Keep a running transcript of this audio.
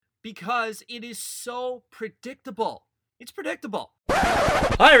because it is so predictable. It's predictable.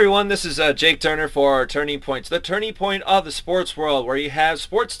 Hi everyone, this is Jake Turner for Turning Points, the turning point of the sports world, where you have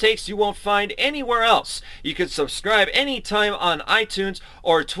sports takes you won't find anywhere else. You can subscribe anytime on iTunes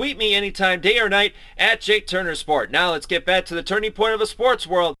or tweet me anytime, day or night, at Jake Turner Sport. Now let's get back to the turning point of the sports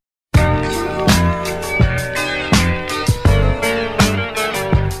world.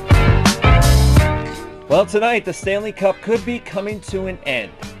 Well, tonight the Stanley Cup could be coming to an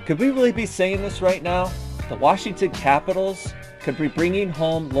end. Could we really be saying this right now? The Washington Capitals could be bringing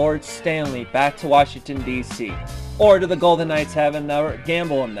home Lord Stanley back to Washington, D.C. Or do the Golden Knights have another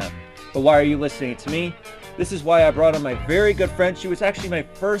gamble on them? But why are you listening to me? This is why I brought on my very good friend. She was actually my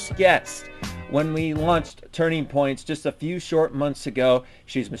first guest when we launched Turning Points just a few short months ago.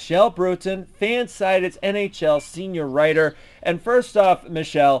 She's Michelle Bruton, Fansided's NHL senior writer. And first off,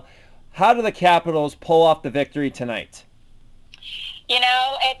 Michelle, how do the Capitals pull off the victory tonight? You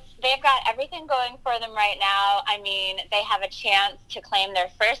know, they've got everything going for them right now. I mean, they have a chance to claim their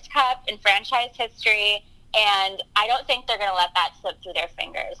first cup in franchise history, and I don't think they're going to let that slip through their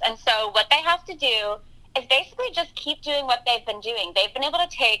fingers. And so what they have to do is basically just keep doing what they've been doing. They've been able to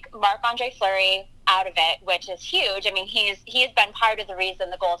take Marc-Andre Fleury out of it, which is huge. I mean, he has been part of the reason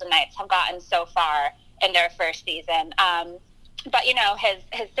the Golden Knights have gotten so far in their first season. But, you know, his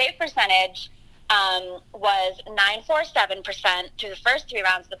save percentage was 9.47% through the first 3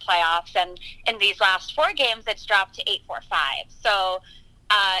 rounds of the playoffs. And in these last 4 games, it's dropped to 8.45. So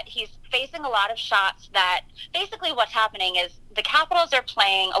he's facing a lot of shots that basically what's happening is the Capitals are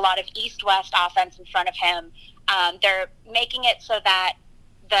playing a lot of east-west offense in front of him. They're making it so that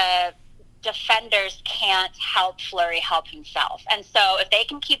the defenders can't help Fleury help himself. And so if they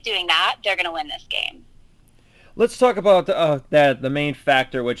can keep doing that, they're going to win this game. Let's talk about the main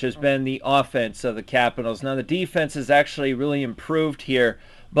factor, which has been the offense of the Capitals. Now, the defense has actually really improved here,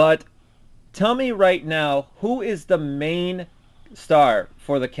 but tell me right now, who is the main star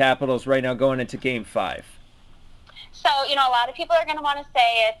for the Capitals right now going into Game 5? So, you know, a lot of people are going to want to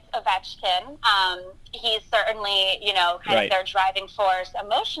say it's Ovechkin. He's certainly, you know, kind of their driving force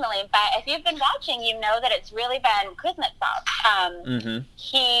emotionally. But if you've been watching, you know that it's really been Kuznetsov.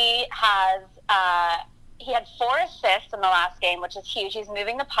 He had 4 assists in the last game, which is huge. He's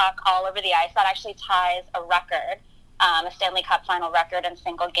moving the puck all over the ice. That actually ties a record, a Stanley Cup final record in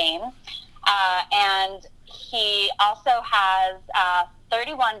single game. And he also has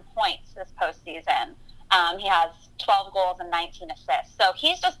 31 points this postseason. He has 12 goals and 19 assists. So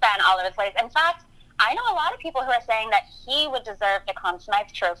he's just been all over the place. In fact, I know a lot of people who are saying that he would deserve the Conn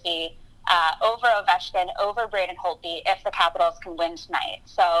Smythe Trophy over Ovechkin, over Braden Holtby, if the Capitals can win tonight.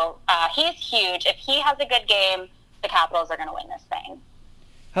 So he's huge. If he has a good game, the Capitals are going to win this thing.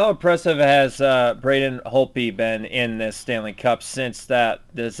 How impressive has Braden Holtby been in this Stanley Cup since that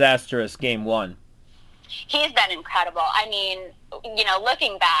disastrous Game 1? He's been incredible. I mean, you know,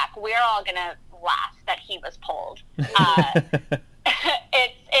 looking back, we're all going to laugh that he was pulled.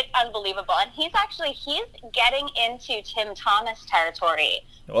 It's unbelievable. And he's getting into Tim Thomas territory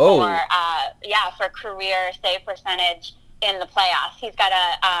for career save percentage in the playoffs. He's got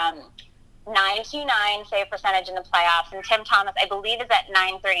a 9.29 save percentage in the playoffs, and Tim Thomas, I believe, is at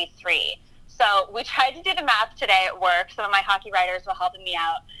 9.33. So we tried to do the math today at work. Some of my hockey writers were helping me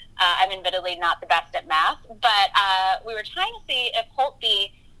out. I'm admittedly not the best at math, but we were trying to see if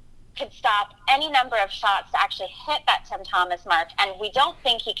Holtby could stop any number of shots to actually hit that Tim Thomas mark, and we don't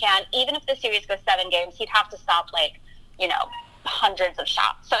think he can. Even if the series goes 7 games, he'd have to stop, hundrds of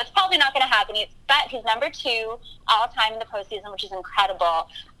shots. So it's probably not going to happen. He's number 2 all-time in the postseason, which is incredible.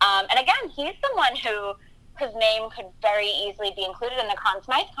 And again, he's someone whose name could very easily be included in the Conn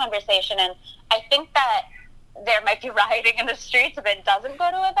Smythe conversation, and I think that there might be rioting in the streets if it doesn't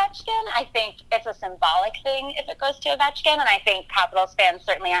go to Ovechkin. I think it's a symbolic thing if it goes to Ovechkin, and I think Capitals fans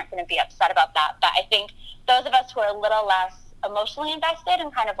certainly aren't going to be upset about that. But I think those of us who are a little less emotionally invested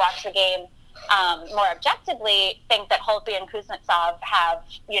and kind of watch the game more objectively think that Holtby and Kuznetsov have,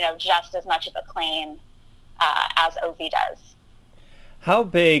 just as much of a claim as Ov does. How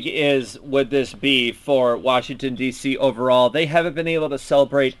big would this be for Washington, D.C. overall? They haven't been able to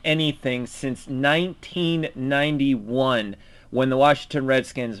celebrate anything since 1991 when the Washington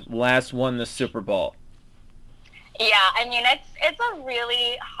Redskins last won the Super Bowl. Yeah, I mean, it's a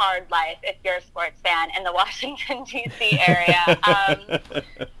really hard life if you're a sports fan in the Washington, D.C. area.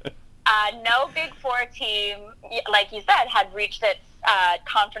 No Big Four team, like you said, had reached its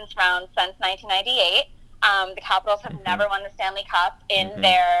conference round since 1998. The Capitals have never won the Stanley Cup in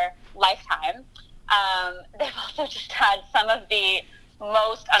their lifetime. They've also just had some of the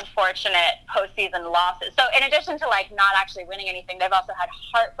most unfortunate postseason losses. So in addition to like not actually winning anything, they've also had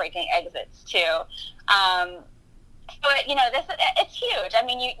heartbreaking exits too. So it's huge. I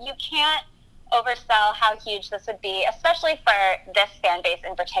mean, you can't oversell how huge this would be, especially for this fan base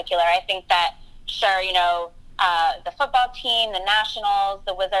in particular. I think that sure, the football team, the Nationals,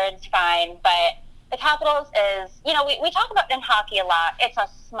 the Wizards, fine, but the Capitals is, we talk about in hockey a lot. It's a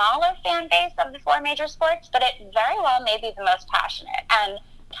smaller fan base of the four major sports, but it very well may be the most passionate. And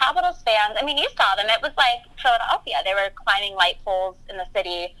Capitals fans, I mean, you saw them. It was like Philadelphia. They were climbing light poles in the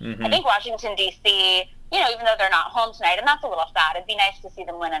city. Mm-hmm. I think Washington, D.C., even though they're not home tonight, and that's a little sad. It'd be nice to see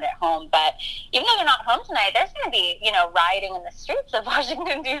them win it at home. But even though they're not home tonight, there's going to be, rioting in the streets of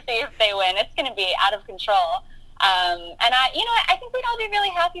Washington, D.C. if they win. It's going to be out of control. And I think we'd all be really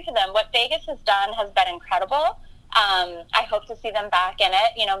happy for them. What Vegas has done has been incredible. I hope to see them back in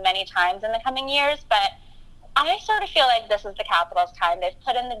it, many times in the coming years. But I sort of feel like this is the Capitals' time. They've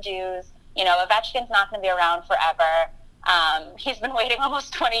put in the dues. Ovechkin's not going to be around forever. He's been waiting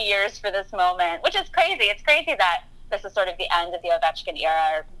almost 20 years for this moment, which is crazy. It's crazy that this is sort of the end of the Ovechkin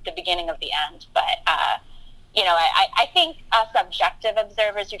era or the beginning of the end. But, I think us objective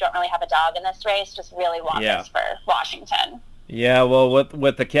observers who don't really have a dog in this race just really want this for Washington. Yeah, well,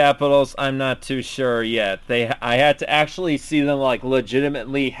 with the Capitals, I'm not too sure yet. I had to actually see them like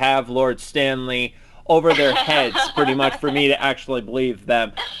legitimately have Lord Stanley over their heads pretty much for me to actually believe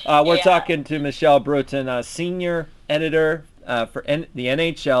them. We're talking to Michelle Bruton, senior editor for the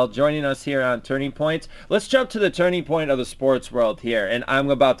NHL, joining us here on Turning Points. Let's jump to the turning point of the sports world here, and I'm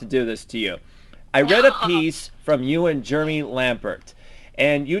about to do this to you. I read a piece from you and Jeremy Lampert,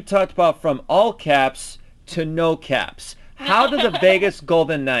 and you talked about from all caps to no caps. How did the Vegas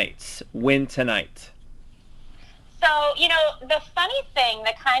Golden Knights win tonight? So, the funny thing,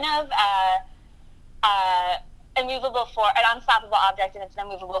 the kind of an unstoppable object and it's an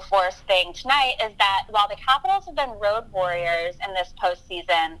immovable force thing tonight is that while the Capitals have been road warriors in this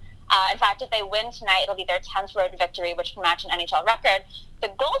postseason, in fact, if they win tonight, it'll be their 10th road victory, which can match an NHL record. The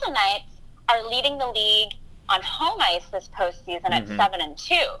Golden Knights are leading the league on home ice this postseason at 7-2.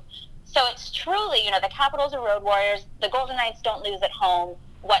 So it's truly, the Capitals are road warriors. The Golden Knights don't lose at home.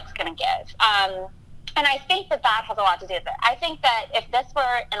 What's going to give? And I think that has a lot to do with it. I think that if this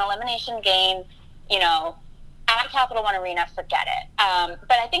were an elimination game, at Capital One Arena, forget it.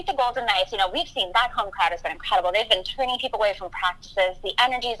 But I think the Golden Knights, we've seen that home crowd has been incredible. They've been turning people away from practices. The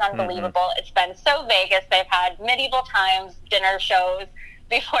energy is unbelievable. It's been so Vegas. They've had medieval times, dinner shows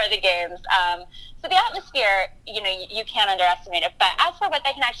before the games. So the atmosphere, you can't underestimate it. But as for what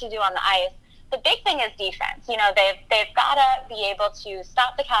they can actually do on the ice, the big thing is defense. They've got to be able to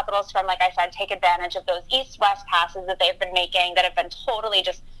stop the Capitals from, like I said, take advantage of those east-west passes that they've been making that have been totally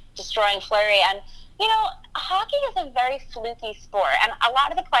just destroying Fleury. And hockey is a very fluky sport, and a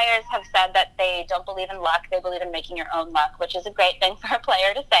lot of the players have said that they don't believe in luck. They believe in making your own luck, which is a great thing for a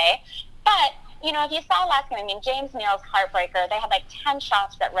player to say. But, if you saw last game, James Neal's heartbreaker, they had like 10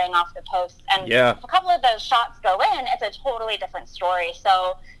 shots that rang off the post, and if a couple of those shots go in, it's a totally different story.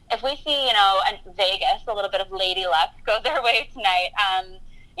 So if we see, in Vegas, a little bit of lady luck go their way tonight,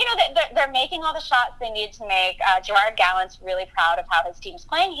 they're making all the shots they need to make. Gerard Gallant's really proud of how his team's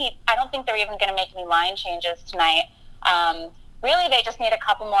playing. I don't think they're even going to make any line changes tonight. Really, they just need a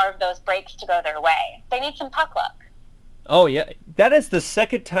couple more of those breaks to go their way. They need some puck luck. Oh, yeah. That is the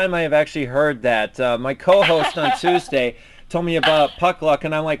second time I have actually heard that. My co-host on Tuesday told me about puck luck,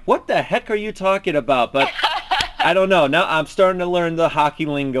 and I'm like, what the heck are you talking about? But I don't know. Now I'm starting to learn the hockey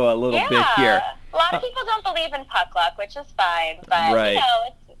lingo a little bit here. A lot of people don't believe in puck luck, which is fine, but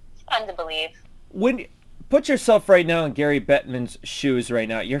it's fun to believe. When put yourself right now in Gary Bettman's shoes right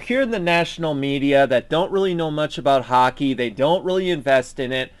now. You're hearing the national media that don't really know much about hockey. They don't really invest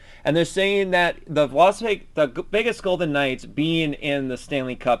in it, and they're saying that the Vegas Golden Knights being in the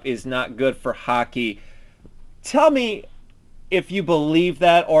Stanley Cup is not good for hockey. Tell me if you believe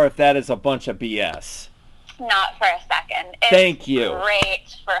that or if that is a bunch of BS. Not for a second. Thank you.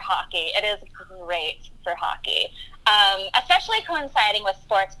 Great for hockey. It is great for hockey, especially coinciding with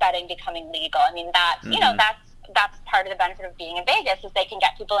sports betting becoming legal. I mean, that's that's part of the benefit of being in Vegas is they can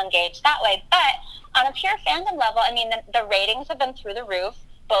get people engaged that way. But on a pure fandom level, I mean, the ratings have been through the roof,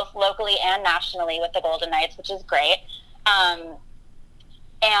 both locally and nationally with the Golden Knights, which is great. And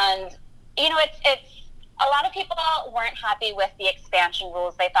it's a lot of people weren't happy with the expansion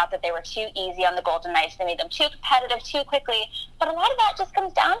rules. They thought that they were too easy on the Golden Knights. They made them too competitive too quickly. But a lot of that just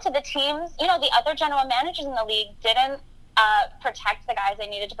comes down to the teams. The other general managers in the league didn't protect the guys they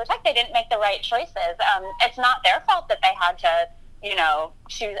needed to protect. They didn't make the right choices. It's not their fault that they had to,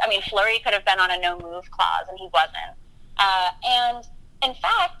 choose. I mean, Fleury could have been on a no-move clause, and he wasn't. And in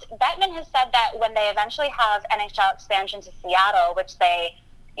fact, Bettman has said that when they eventually have NHL expansion to Seattle, which they,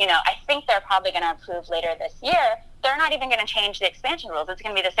 I think they're probably going to approve later this year, they're not even going to change the expansion rules. It's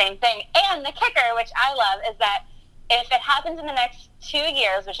going to be the same thing. And the kicker, which I love, is that if it happens in the next 2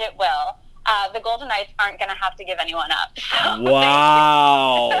 years, which it will, the Golden Knights aren't going to have to give anyone up. So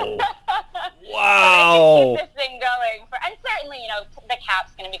wow. Wow. So they can keep this thing going. And certainly, the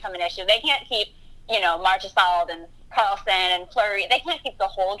cap's going to become an issue. They can't keep, Marchessault and Carlson and Fleury. They can't keep the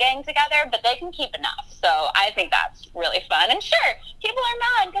whole gang together, but they can keep enough. So I think that's really fun. And sure, people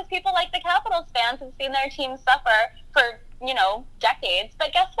are mad because people like the Capitals fans have seen their team suffer for, decades.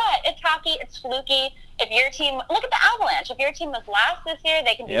 But guess what? It's hockey. It's fluky. If your team, look at the Avalanche. If your team was last this year,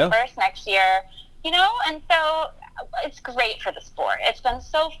 they can be first next year, and so it's great for the sport. It's been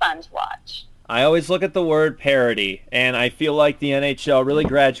so fun to watch. I always look at the word parity, and I feel like the NHL really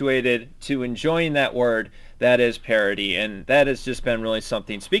graduated to enjoying that word. That is parity, and that has just been really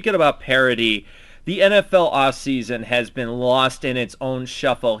something. Speaking about parity, the NFL offseason has been lost in its own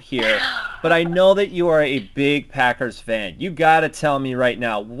shuffle here, but I know that you are a big Packers fan. You got to tell me right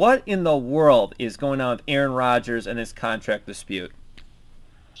now, what in the world is going on with Aaron Rodgers and his contract dispute?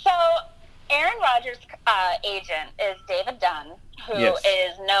 So Aaron Rodgers' agent is David Dunn, who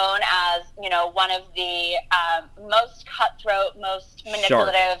is known as, one of the most cutthroat, most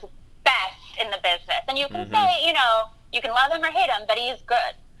manipulative, best in the business. And you can say, you can love him or hate him, but he's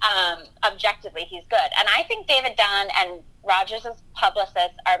good. Objectively, he's good. And I think David Dunn and Rodgers'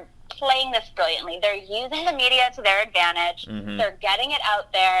 publicists are playing this brilliantly. They're using the media to their advantage. They're getting it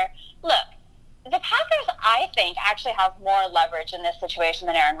out there. Look, the Packers, I think, actually have more leverage in this situation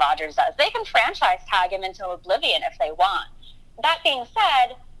than Aaron Rodgers does. They can franchise tag him into oblivion if they want. That being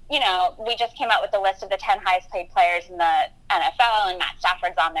said, we just came out with the list of the 10 highest paid players in the NFL, and Matt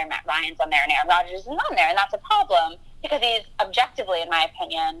Stafford's on there, Matt Ryan's on there, and Aaron Rodgers isn't on there, and that's a problem because he's objectively, in my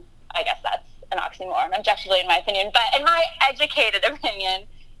opinion, I guess that's an oxymoron, objectively in my opinion, but in my educated opinion,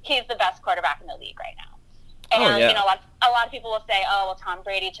 he's the best quarterback in the league right now. And, a lot of people will say, oh, well, Tom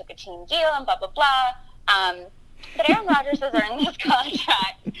Brady took a team deal and blah, blah, blah. But Aaron Rodgers has earned this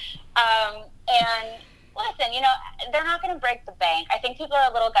contract. And listen, they're not going to break the bank. I think people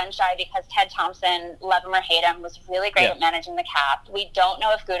are a little gun-shy because Ted Thompson, love him or hate him, was really great at managing the cap. We don't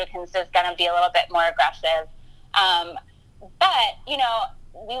know if Gutekunst is going to be a little bit more aggressive. But,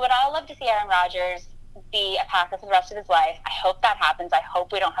 we would all love to see Aaron Rodgers be a Packer for the rest of his life. I hope that happens. I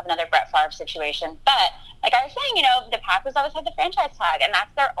hope we don't have another Brett Favre situation. But like I was saying, the Packers always have the franchise tag, and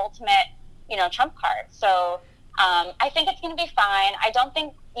that's their ultimate, trump card. So I think it's going to be fine. I don't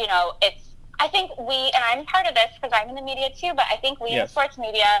think, I think and I'm part of this because I'm in the media too, but I think we in sports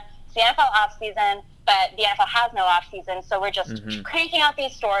media, it's the NFL offseason, but the NFL has no offseason, so we're just cranking out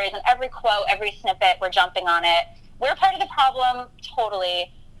these stories, and every quote, every snippet, we're jumping on it. We're part of the problem,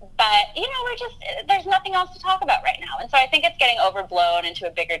 totally. But, there's nothing else to talk about right now. And so I think it's getting overblown into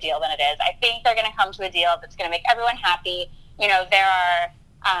a bigger deal than it is. I think they're going to come to a deal that's going to make everyone happy. There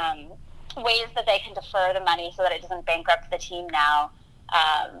are ways that they can defer the money so that it doesn't bankrupt the team now.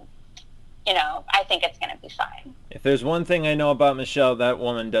 I think it's going to be fine. If there's one thing I know about Michelle, that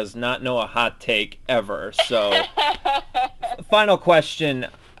woman does not know a hot take ever. So, final question.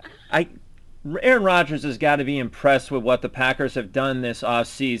 Aaron Rodgers has got to be impressed with what the Packers have done this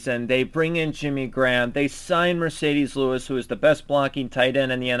offseason. They bring in Jimmy Graham. They sign Mercedes Lewis, who is the best blocking tight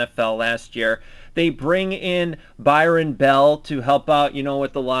end in the NFL last year. They bring in Byron Bell to help out,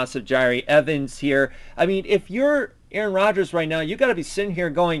 with the loss of Jairi Evans here. I mean, if you're Aaron Rodgers right now, you got to be sitting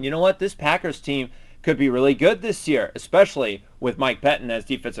here going, you know what, this Packers team could be really good this year, especially with Mike Pettin as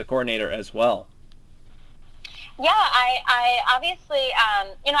defensive coordinator as well. Yeah, I obviously,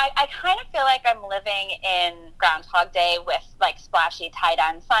 I kind of feel like I'm living in Groundhog Day with like splashy tight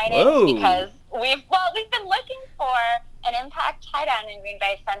end signings because we've been looking for an impact tight end in Green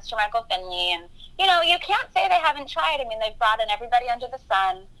Bay since Jermichael Finley, and you can't say they haven't tried. I mean, they've brought in everybody under the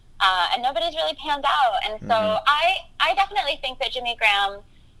sun, and nobody's really panned out. And so I definitely think that Jimmy Graham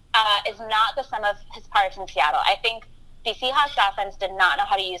is not the sum of his parts in Seattle. I think the Seahawks offense did not know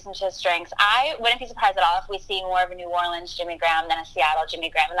how to use him to his strengths. I wouldn't be surprised at all if we see more of a New Orleans Jimmy Graham than a Seattle Jimmy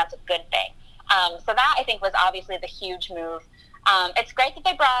Graham, and that's a good thing. So that, I think, was obviously the huge move. It's great that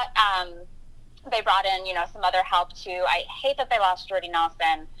they brought in, some other help, too. I hate that they lost Jordy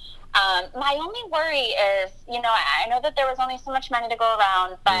Nelson. My only worry is, I know that there was only so much money to go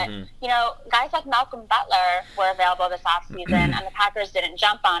around, but, guys like Malcolm Butler were available this offseason, and the Packers didn't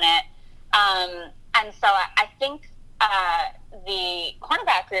jump on it. And so I think the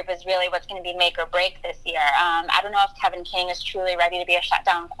cornerback group is really what's going to be make or break this year. I don't know if Kevin King is truly ready to be a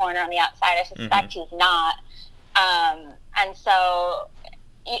shutdown corner on the outside. I suspect he's not. And so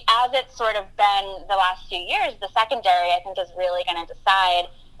as it's sort of been the last few years, the secondary, I think, is really going to decide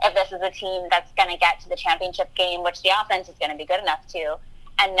if this is a team that's going to get to the championship game, which the offense is going to be good enough to,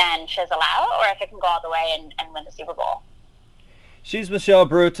 and then fizzle out, or if it can go all the way and win the Super Bowl. She's Michelle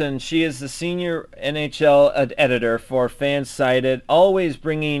Bruton. She is the senior NHL editor for Fansided, always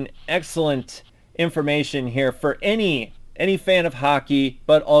bringing excellent information here for any fan of hockey,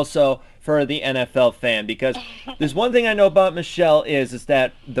 but also for the NFL fan. Because there's one thing I know about Michelle is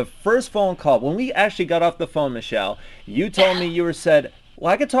that the first phone call, when we actually got off the phone, Michelle, you told me you said,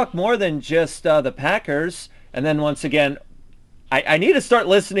 well, I could talk more than just the Packers. And then once again, I need to start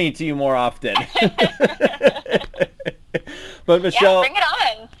listening to you more often. But Michelle, bring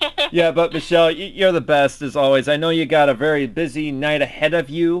it on. Yeah, but Michelle, you're the best as always. I know you got a very busy night ahead of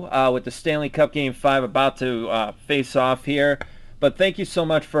you with the Stanley Cup Game 5 about to face off here. But thank you so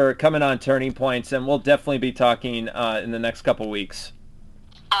much for coming on Turning Points, and we'll definitely be talking in the next couple weeks.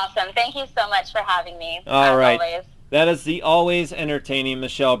 Awesome. Thank you so much for having me. All right. Always. That is the always entertaining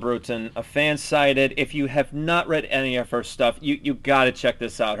Michelle Bruton, a Fansided. If you have not read any of her stuff, you got to check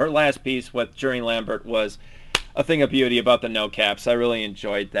this out. Her last piece with Jerry Lambert was a thing of beauty about the no caps. I really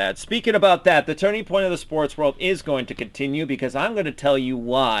enjoyed that. Speaking about that, the turning point of the sports world is going to continue because I'm going to tell you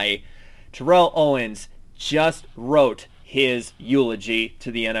why Terrell Owens just wrote his eulogy to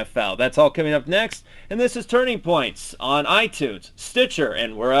the NFL. That's all coming up next, and this is Turning Points on iTunes, Stitcher,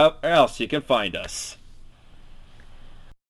 and wherever else you can find us.